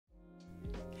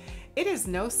It is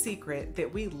no secret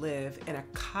that we live in a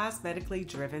cosmetically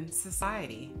driven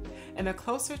society, and the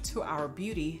closer to our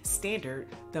beauty standard,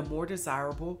 the more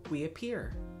desirable we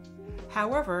appear.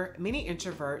 However, many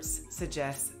introverts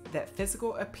suggest that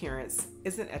physical appearance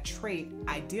isn't a trait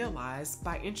idealized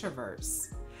by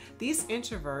introverts. These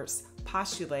introverts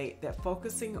postulate that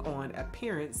focusing on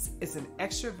appearance is an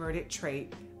extroverted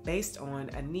trait based on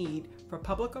a need for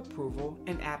public approval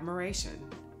and admiration.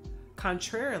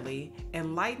 Contrarily,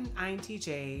 enlightened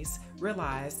INTJs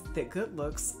realize that good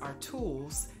looks are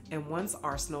tools in one's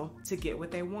arsenal to get what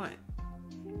they want.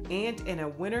 And in a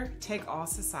winner-take-all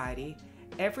society,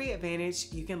 every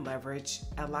advantage you can leverage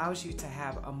allows you to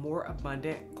have a more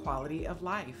abundant quality of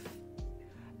life.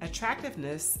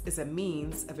 Attractiveness is a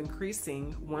means of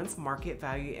increasing one's market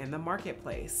value in the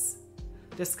marketplace.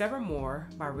 Discover more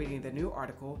by reading the new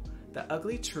article, The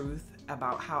Ugly Truth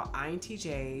About How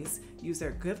INTJs Use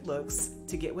Their Good Looks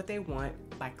to Get What They Want,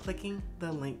 by clicking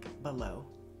the link below.